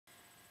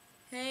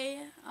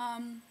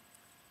Um,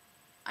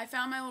 I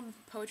found my old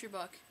poetry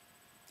book,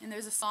 and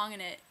there's a song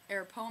in it,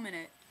 or a poem in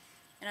it,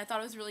 and I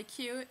thought it was really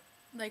cute,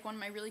 like one of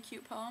my really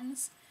cute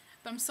poems.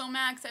 But I'm so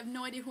mad because I have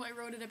no idea who I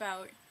wrote it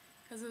about,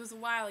 because it was a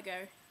while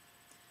ago.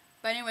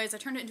 But anyways, I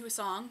turned it into a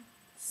song.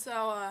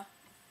 So,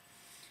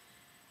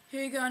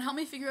 here you go, and help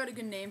me figure out a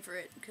good name for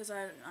it, because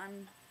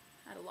I'm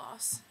at a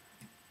loss.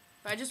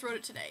 But I just wrote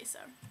it today, so.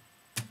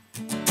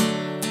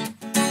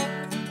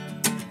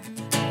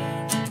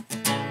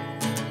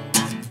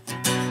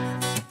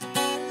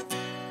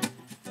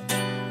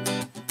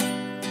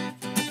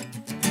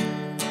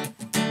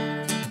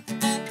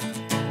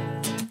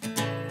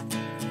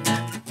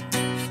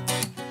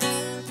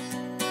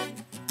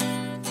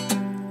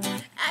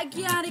 I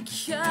got it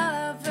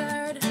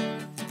covered,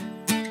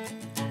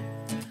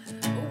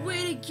 a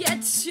way to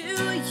get to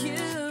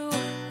you.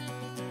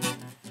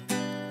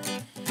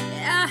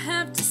 I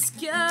have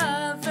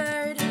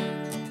discovered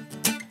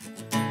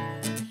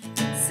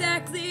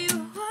exactly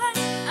what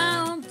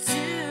I'll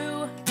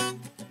do.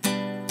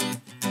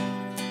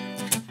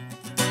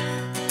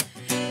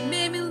 It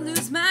made me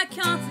lose my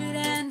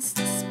confidence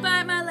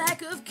despite my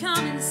lack of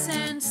common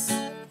sense.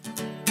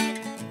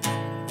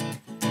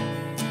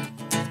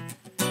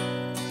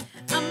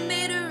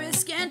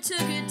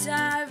 Took a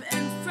dive,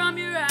 and from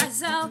your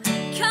eyes I'll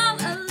come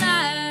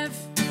alive.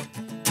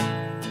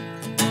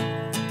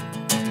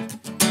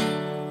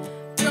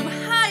 From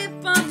high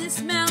up on this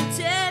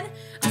mountain,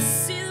 I'll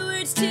see the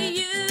words to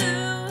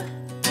you.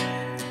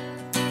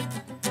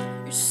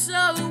 You're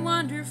so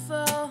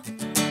wonderful,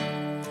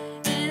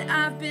 and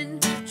I've been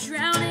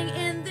drowning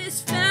in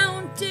this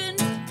fountain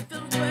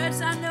filled with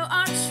words I know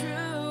are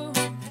true.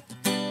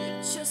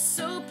 You're just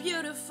so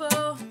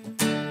beautiful.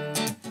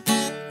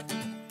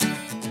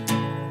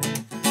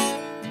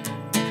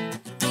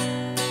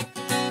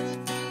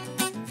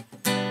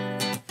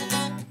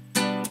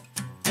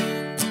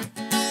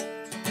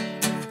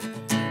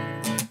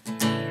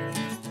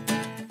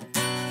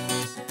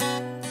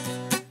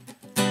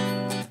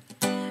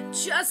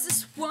 Just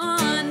this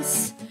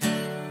once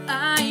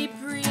I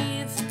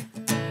breathe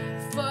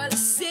for the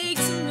sake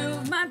to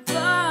move my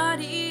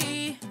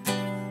body,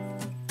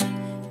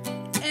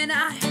 and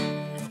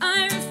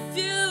I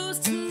refuse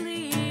to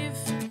leave,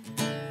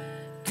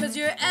 'cause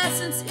your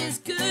essence is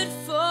good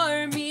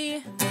for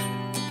me.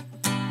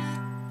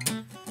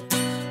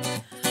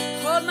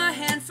 Hold my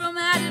hand from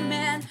that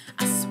demand,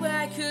 I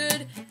swear I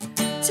could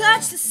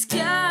touch the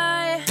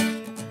sky.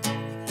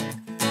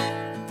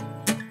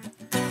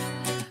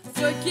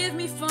 Forgive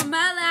me for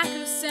my lack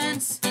of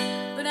sense,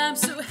 but I'm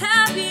so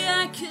happy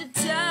I could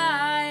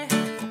die.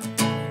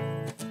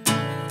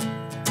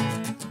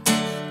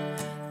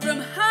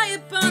 From high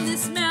up on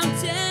this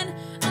mountain,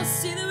 I'll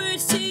see the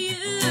words to you.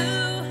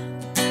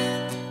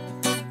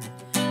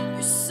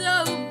 You're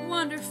so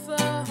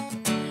wonderful,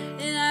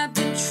 and I've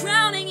been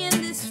drowning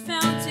in this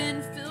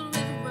fountain filled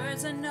with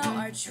words I know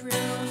are true.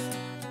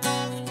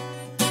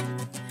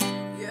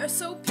 You're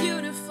so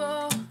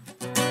beautiful.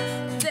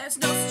 There's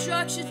no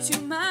structure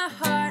to my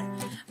heart.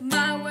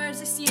 My words,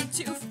 they seem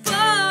to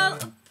fall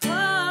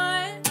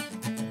apart.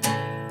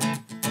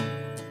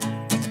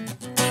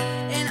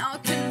 And I'll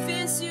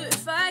convince you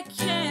if I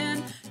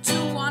can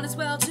to want as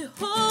well to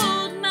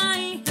hold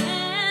my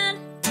hand.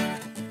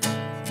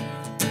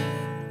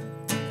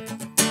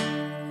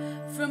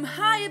 From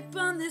high up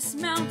on this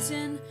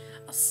mountain,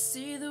 I'll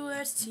see the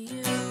words to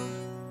you.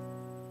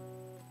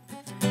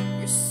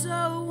 You're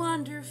so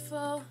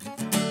wonderful,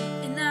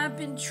 and I've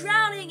been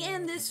drowning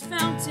in this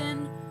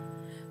fountain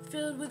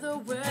filled with the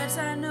words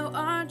I know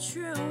are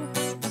true.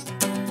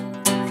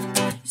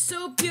 You're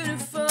so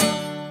beautiful,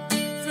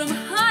 from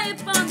high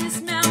up on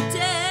this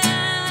mountain.